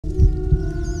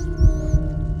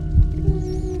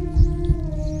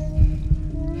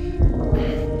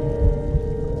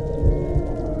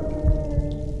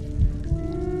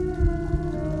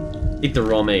Eat the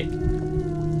raw meat.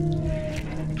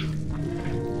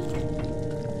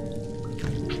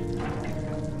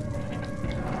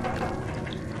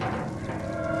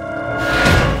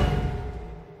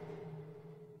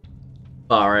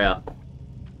 Far out.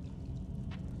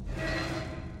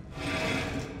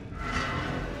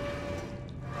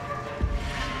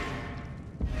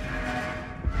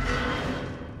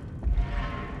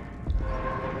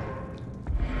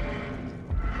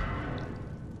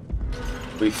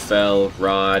 We fell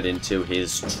right into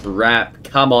his trap.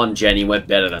 Come on, Jenny, we're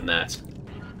better than that.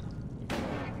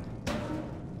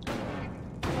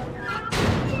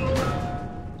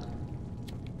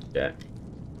 Yeah.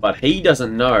 But he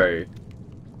doesn't know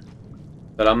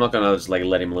that I'm not gonna just, like,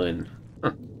 let him in.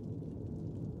 Huh.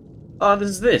 Oh,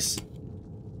 this.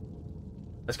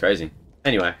 That's crazy.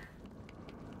 Anyway.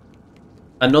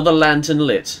 Another lantern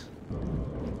lit.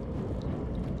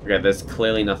 Okay, there's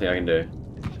clearly nothing I can do.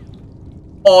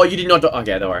 Oh, you did not do—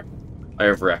 okay, don't worry. I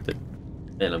overreacted.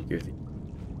 And I'm goofy.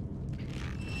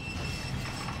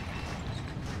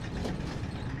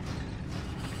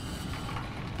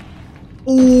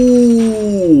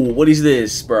 Ooh, what is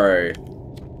this, bro?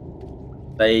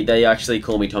 They actually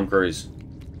call me Tom Cruise.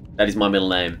 That is my middle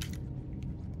name.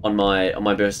 On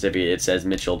my birth certificate, it says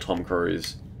Mitchell Tom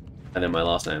Cruise, and then my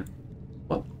last name.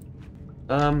 What?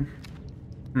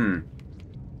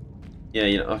 Yeah,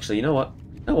 you know, actually, you know what?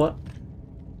 You know what?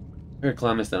 I'm gonna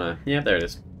climb this, don't I? Yeah, there it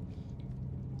is.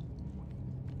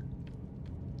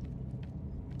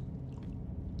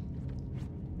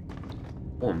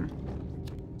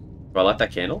 Do I light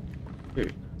that candle? Ooh.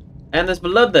 And there's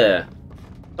blood there.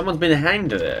 Someone's been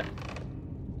hanged there.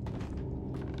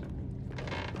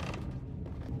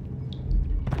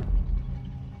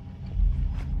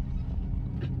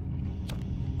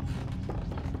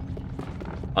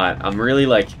 Alright, I'm really,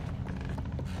 like,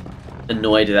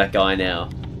 annoyed at that guy now.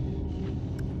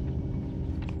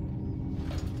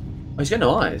 Oh, he's got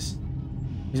no eyes.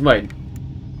 He's waiting.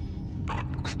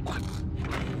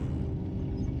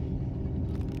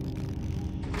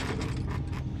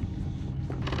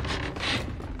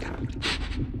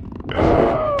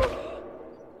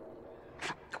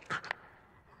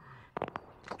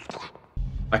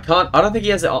 I don't think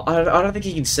he has. I don't think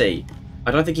he can see.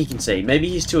 I don't think he can see. Maybe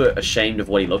he's too ashamed of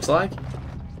what he looks like.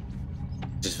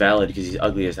 Which is valid because he's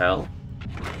ugly as hell.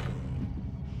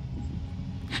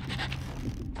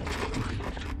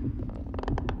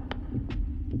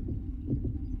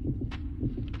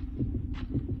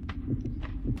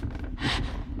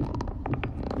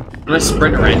 Can I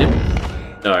sprint around him?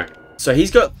 No. So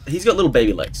he's got little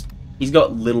baby legs. He's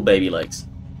got little baby legs.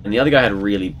 And the other guy had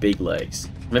really big legs.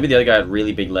 Maybe the other guy had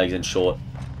really big legs and short.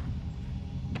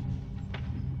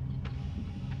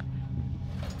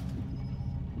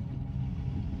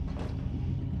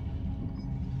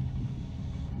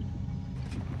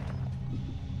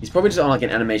 He's probably just on like an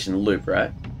animation loop,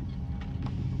 right?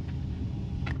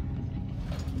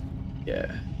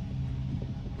 Yeah.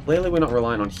 Clearly we're not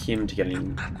relying on him to get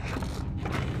in.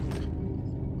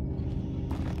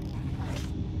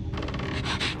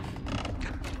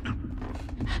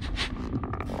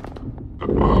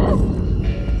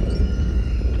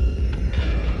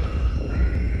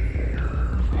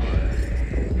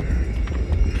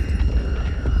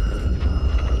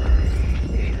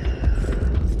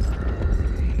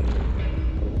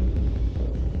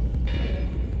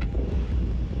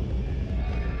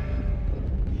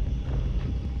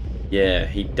 Yeah,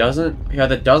 he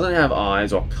either doesn't have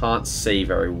eyes or can't see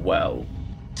very well.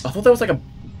 I thought that was like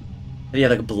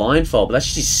like a blindfold, but that's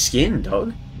just his skin,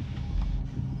 dog.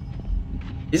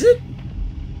 Is it?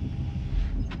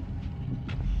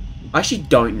 I actually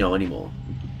don't know anymore.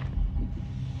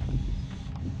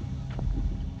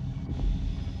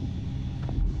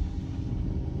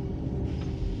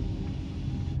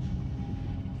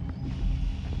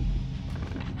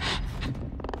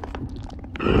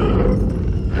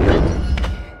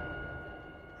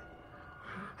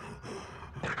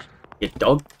 Yeah,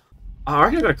 dog. Oh, I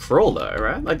reckon I gotta crawl though,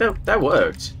 right? Like that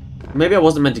worked. Maybe I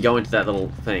wasn't meant to go into that little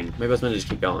thing. Maybe I was meant to just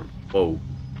keep going. Whoa.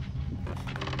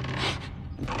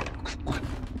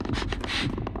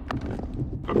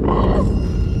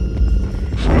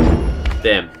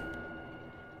 Damn.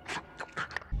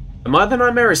 Am I the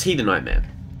nightmare or is he the nightmare?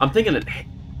 I'm thinking it.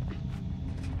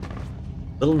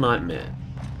 Little nightmare.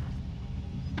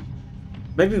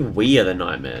 Maybe we are the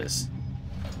nightmares.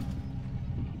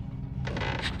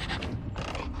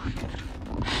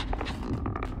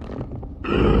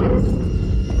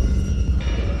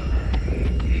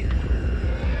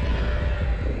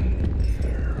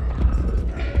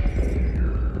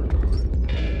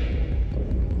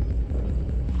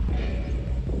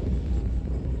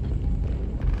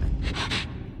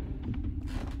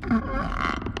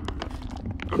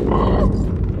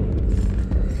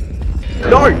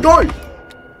 No, no!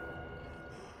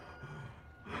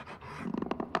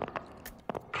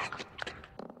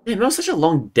 Yeah, that was such a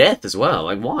long death as well.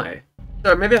 Like, why?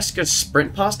 So maybe I should go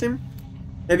sprint past him?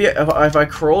 Maybe if I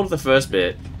crawled the first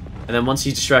bit, and then once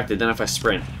he's distracted, then if I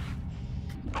sprint.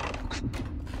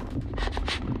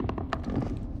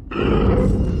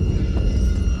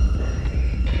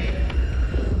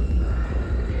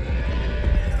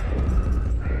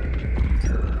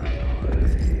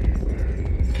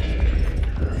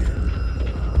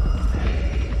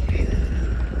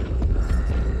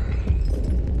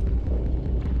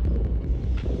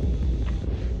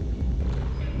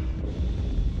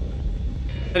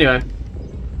 Anyway,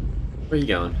 where are you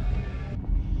going?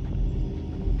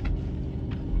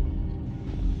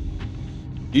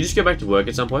 Do you just go back to work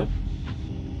at some point?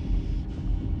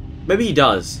 Maybe he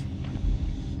does.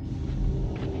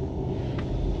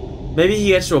 Maybe he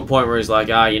gets to a point where he's like,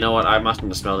 ah, you know what, I mustn't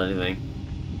have smelled anything.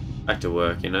 Back to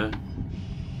work, you know?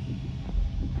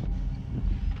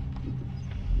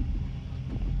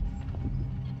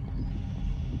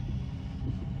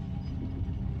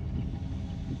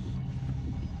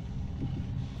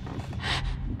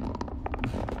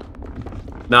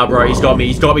 Nah, bro, he's got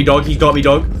me, dog, he's got me,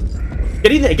 dog.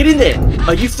 Get in there, get in there!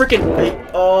 Are you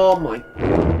freaking... Oh my...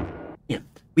 Yeah,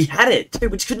 we had it, dude,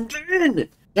 we just couldn't turn!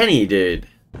 Kenny, dude.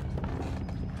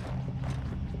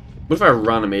 What if I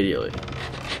run immediately?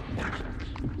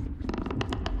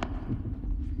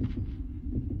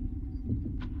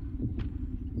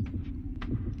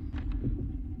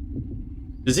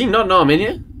 Does he not know I'm in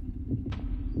here?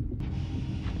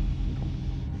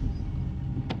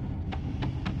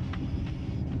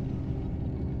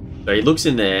 So he looks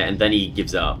in there, and then he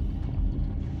gives up.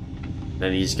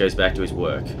 Then he just goes back to his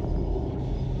work.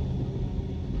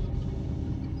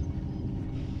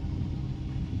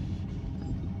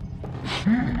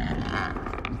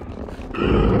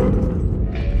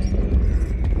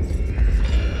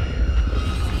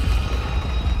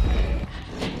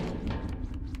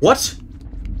 What?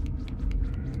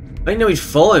 I didn't know he'd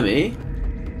follow me.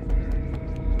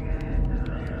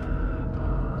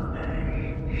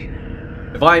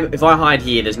 If I hide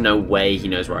here, there's no way he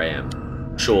knows where I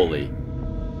am. Surely.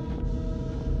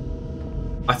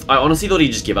 I honestly thought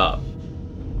he'd just give up.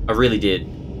 I really did.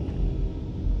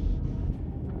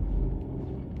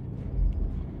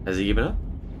 Has he given up?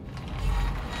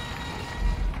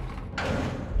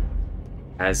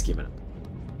 Has given up.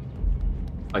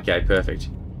 Okay, perfect.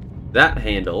 That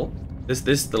handle, this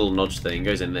little notch thing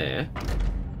goes in there.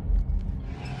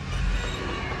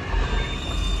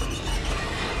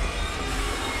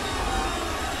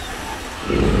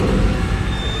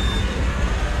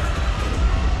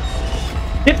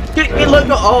 Get let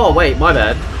go. Oh wait, my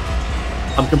bad.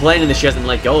 I'm complaining that she hasn't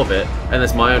let go of it, and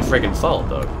that's my own freaking fault,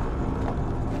 though.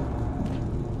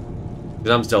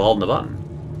 Because I'm still holding the button.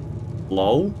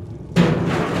 Lol.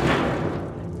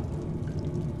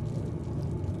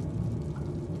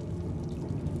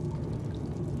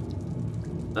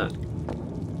 Oh.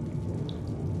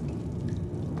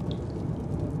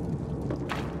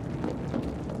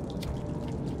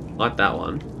 Like that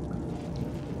one.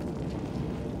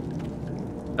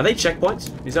 Are they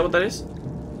checkpoints? Is that what that is?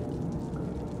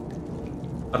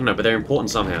 I don't know, but they're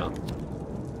important somehow.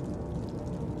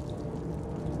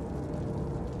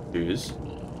 Shoes.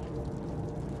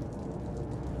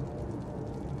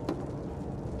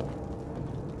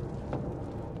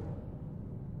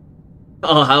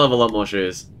 Oh, a hell of a lot more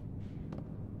shoes.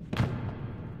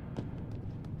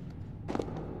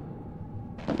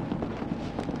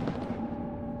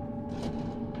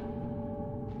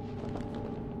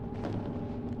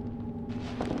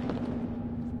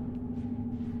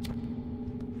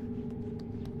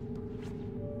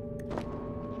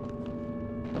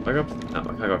 I go up, no, I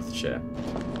can't go off the chair.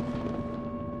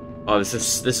 Oh, this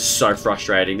is so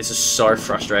frustrating. This is so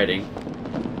frustrating.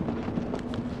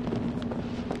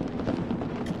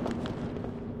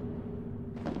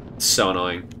 It's so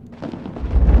annoying.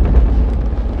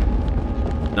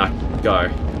 No, go.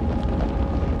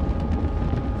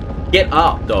 Get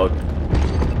up, dog.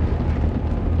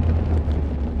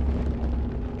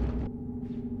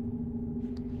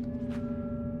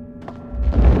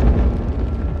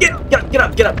 Get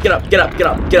up, get up, get up, get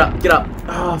up, get up, get up.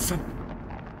 Oh, fuck.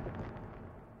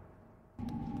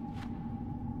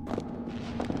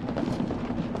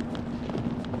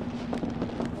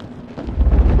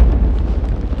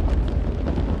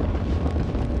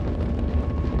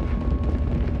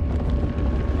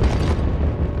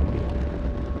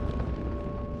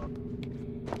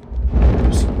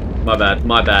 My bad,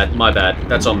 my bad, my bad.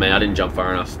 That's on me, I didn't jump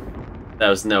far enough. There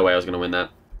was no way I was gonna win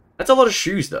that. That's a lot of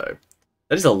shoes, though.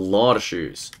 That is a lot of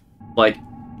shoes. Like,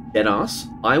 dead ass,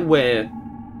 I wear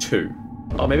 2.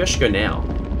 Oh, maybe I should go now.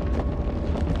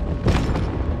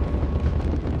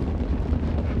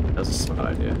 That was a smart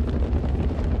idea.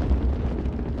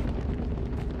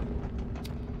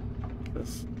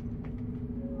 This.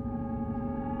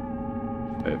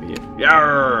 Over here.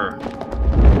 Yarr!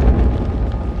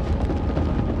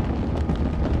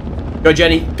 Go,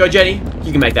 Jenny! Go, Jenny!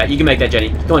 You can make that. You can make that, Jenny.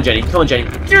 Come on, Jenny. Come on, Jenny.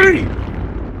 Jenny!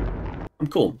 I'm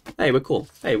cool. Hey, we're cool.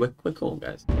 Hey, we're cool,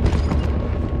 guys. Oh,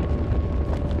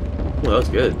 that was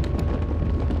good.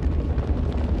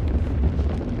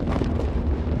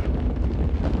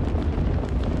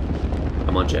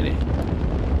 Come on, Jenny.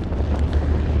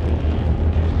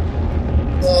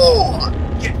 Oh!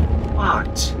 Get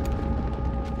fucked!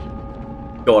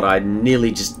 God, I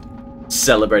nearly just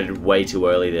celebrated way too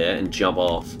early there and jump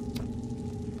off.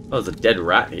 Oh, there's a dead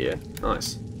rat here.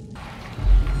 Nice.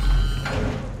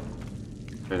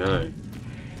 I know.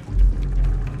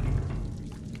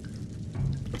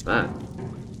 What's that?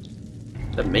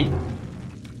 Is that me? I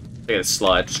gotta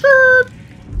slide.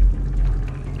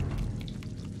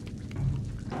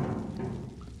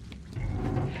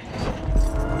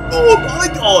 Oh my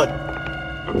god!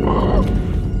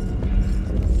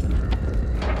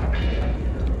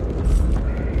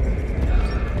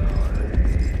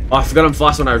 Oh, I forgot I'm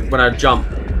fast when I jump.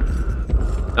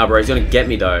 Nah, bro, he's gonna get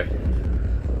me though.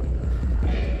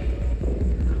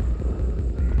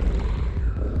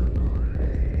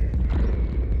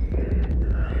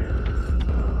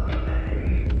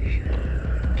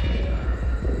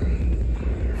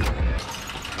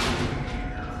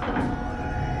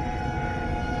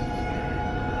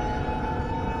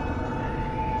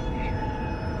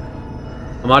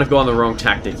 I might have gone the wrong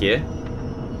tactic here.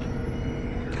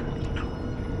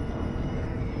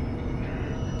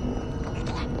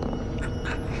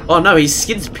 Oh no, his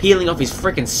skin's peeling off his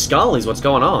freaking skull is what's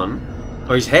going on.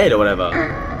 Or his head or whatever.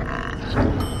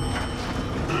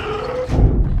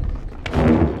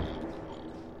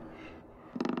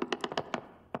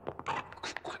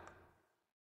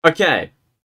 Okay.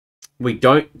 We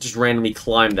don't just randomly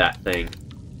climb that thing.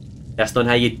 That's not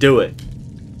how you do it.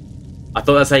 I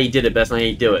thought that's how you did it, but that's not how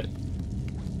you do it. You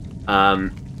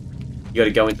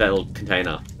gotta go into that little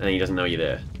container, and he doesn't know you're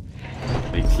there.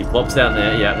 He plops down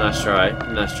there, yeah, nice try.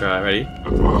 Nice try, ready?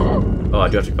 Oh, I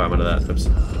do have to climb under that, oops.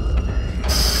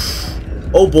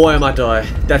 Oh boy, I might die.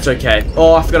 That's okay.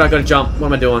 Oh, I forgot I gotta jump. What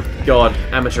am I doing? God,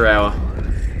 amateur hour.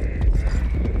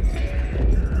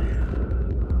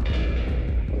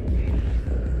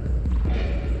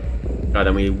 Alright,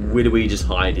 then where do we just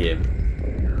hide here?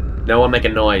 No one make a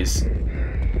noise.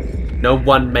 No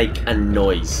one make a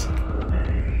noise.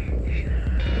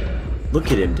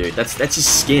 Look at him, dude. That's his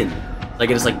skin. Like,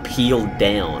 it is, like, peeled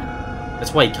down.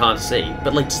 That's why you can't see.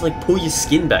 But, like, just, like, pull your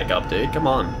skin back up, dude. Come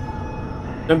on.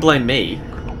 Don't blame me.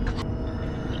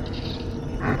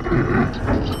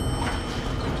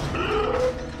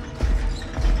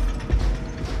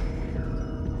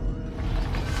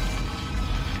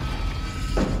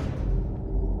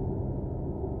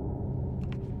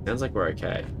 Sounds like we're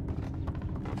okay.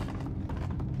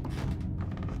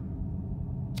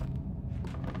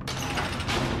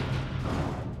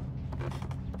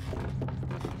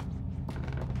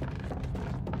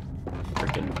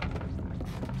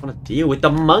 I want to deal with the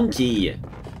monkey. Is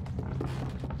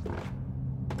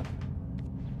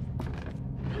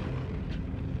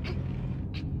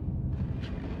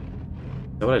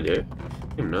that what I do? I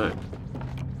don't even know.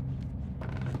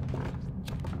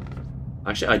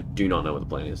 Actually, I do not know what the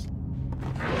plan is.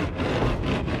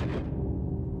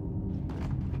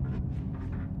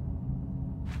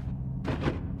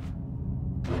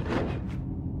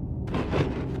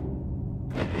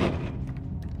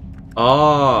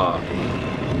 Oh.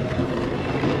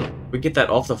 We get that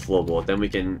off the floorboard, then we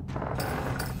can...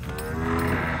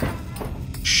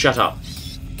 Shut up.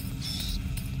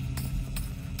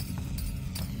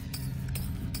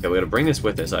 Okay, we're gonna bring this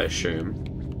with us, I assume.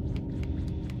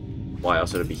 Why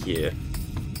else would it be here?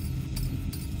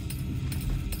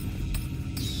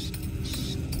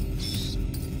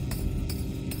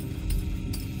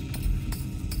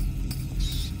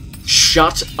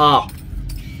 Shut up!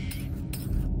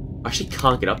 I actually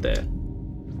can't get up there.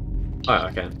 Oh,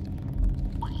 okay.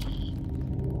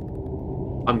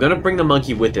 I'm gonna bring the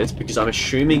monkey with us because I'm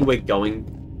assuming we're going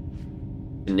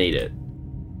to need it.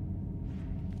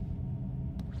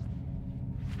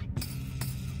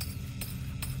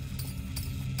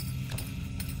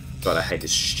 God, I hate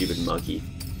this stupid monkey.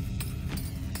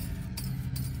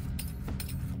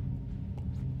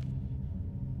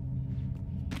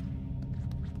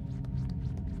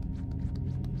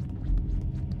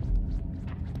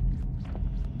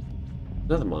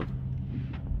 Another one.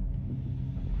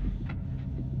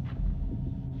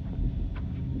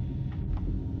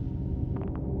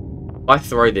 If I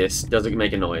throw this, does it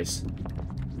make a noise?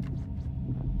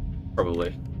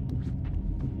 Probably.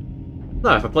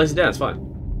 No, if I place it down, it's fine.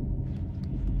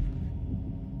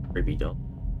 Creepy doll.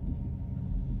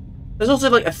 There's also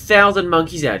like 1,000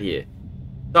 monkeys out here.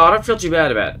 So I don't feel too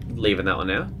bad about leaving that one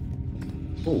now.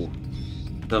 Ooh.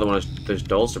 Another one of those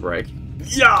dolls to break.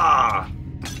 Yeah!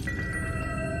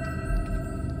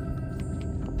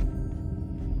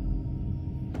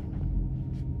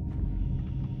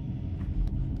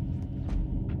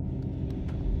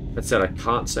 That said, I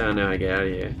can't say I know how to get out of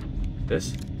here.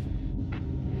 This.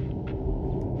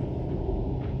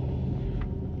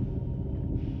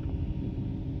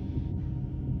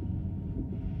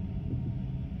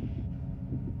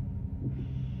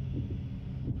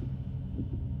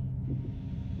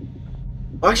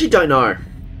 I actually don't know.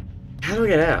 How do I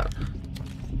get out?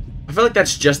 I feel like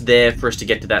that's just there for us to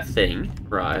get to that thing,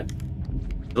 right?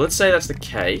 So let's say that's the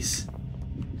case.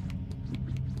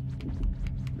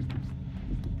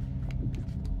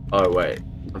 Oh, wait.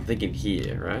 I'm thinking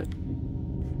here, right?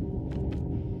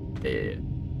 Yeah.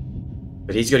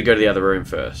 But he's got to go to the other room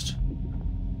first.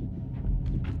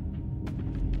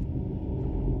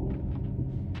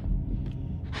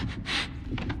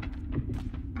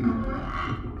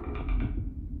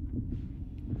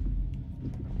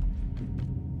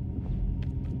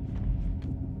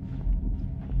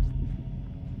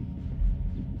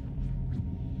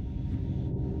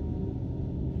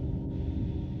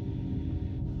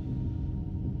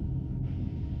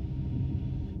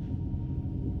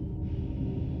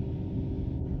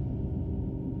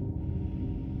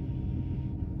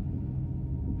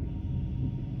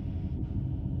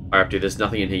 Alright, dude, there's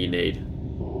nothing in here you need.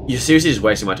 You're seriously just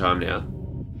wasting my time now.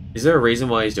 Is there a reason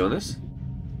why he's doing this?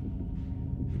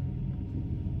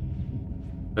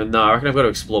 No, I reckon I've got to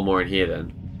explore more in here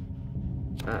then.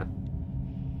 Ah.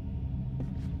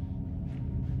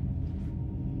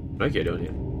 What are you doing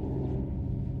here?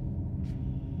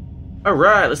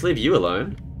 Alright, let's leave you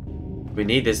alone. We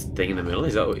need this thing in the middle.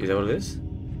 Is that what it is?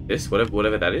 This?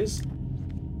 Whatever that is?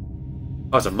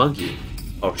 Oh, it's a monkey.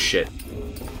 Oh, shit.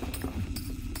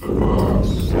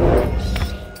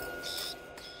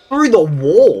 Through the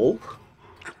wall?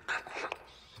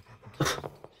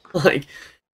 like,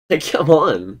 come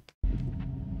on.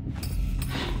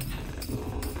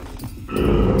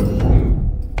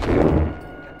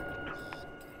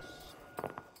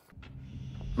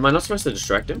 Am I not supposed to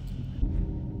distract him?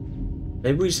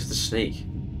 Maybe we just have to sneak.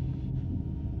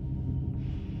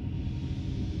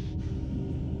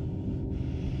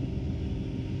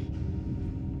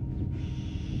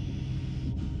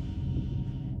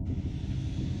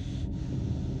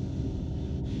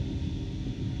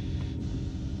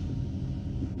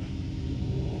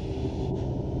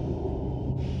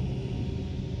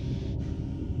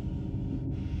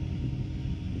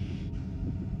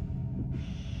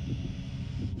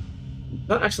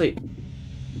 I don't actually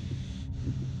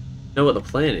know what the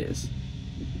plan is.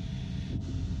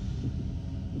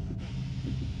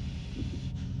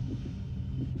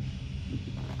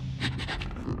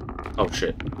 Oh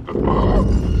shit.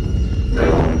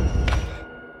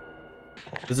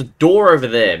 There's a door over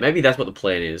there. Maybe that's what the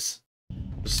plan is.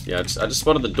 I just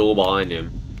spotted the door behind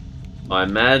him. I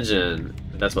imagine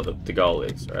that's what the goal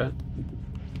is, right?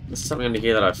 There's something under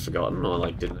here that I've forgotten or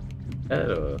like didn't.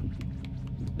 Or...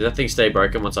 Did that thing stay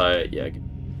broken once I... Yeah,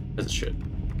 as it should.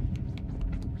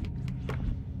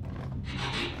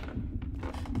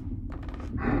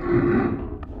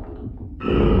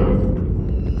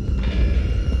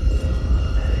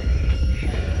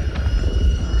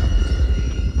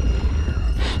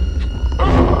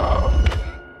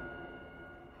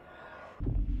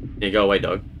 Yeah, go away,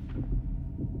 dog.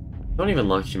 I don't even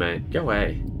like you, mate. Go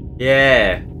away.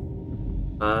 Yeah.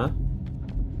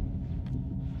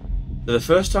 So the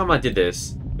first time I did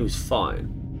this, it was fine.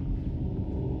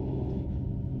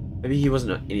 Maybe he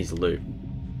wasn't in his loop.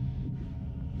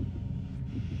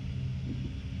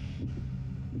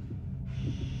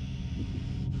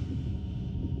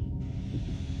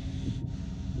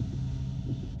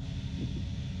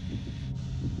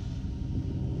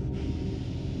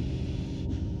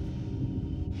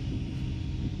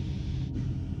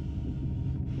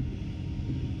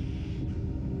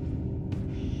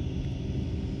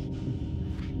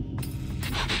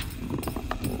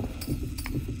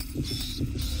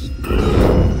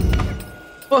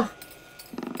 What?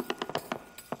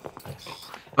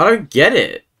 I don't get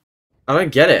it. I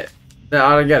don't get it. No,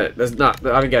 I don't get it. There's not.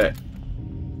 I don't get it.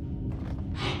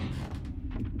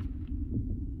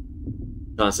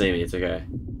 Can't see me. It's okay.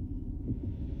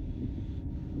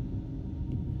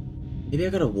 Maybe I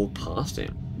gotta walk past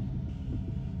him.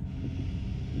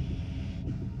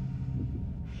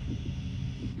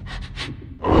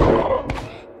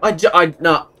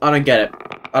 No, I don't get it.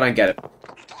 I don't get it.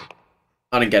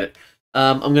 I don't get it.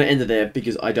 I'm gonna end it there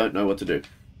because I don't know what to do.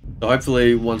 So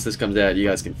hopefully, once this comes out, you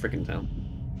guys can freaking tell.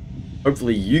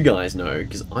 Hopefully you guys know,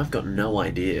 because I've got no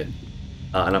idea.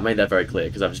 And I've made that very clear,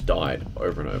 because I've just died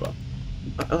over and over.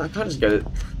 I can't just go...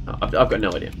 I've got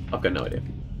no idea. I've got no idea.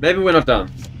 Maybe we're not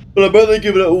done. But I'm only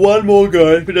giving it one more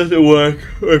go if it doesn't work,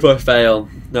 or if I fail.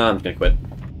 No, I'm just gonna quit.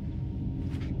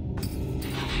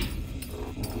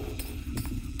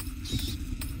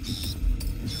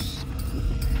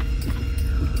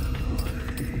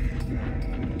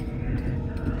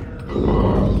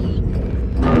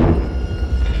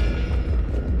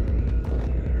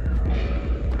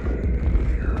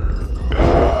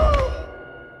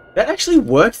 That actually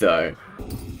worked, though.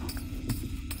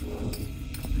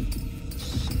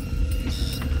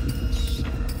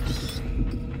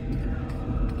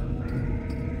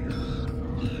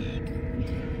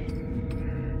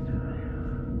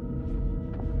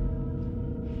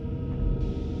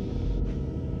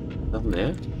 Nothing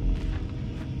there.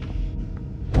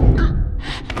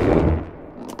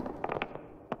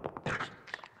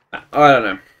 I don't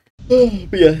know.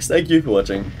 But yes, thank you for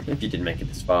watching. If you did make it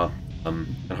this far.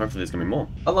 And hopefully there's gonna be more.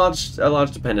 A large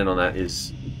dependent on that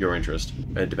is your interest.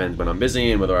 It depends when I'm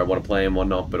busy and whether I want to play and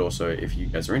whatnot, but also if you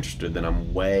guys are interested, then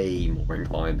I'm way more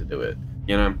inclined to do it,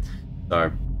 you know?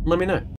 So, let me know.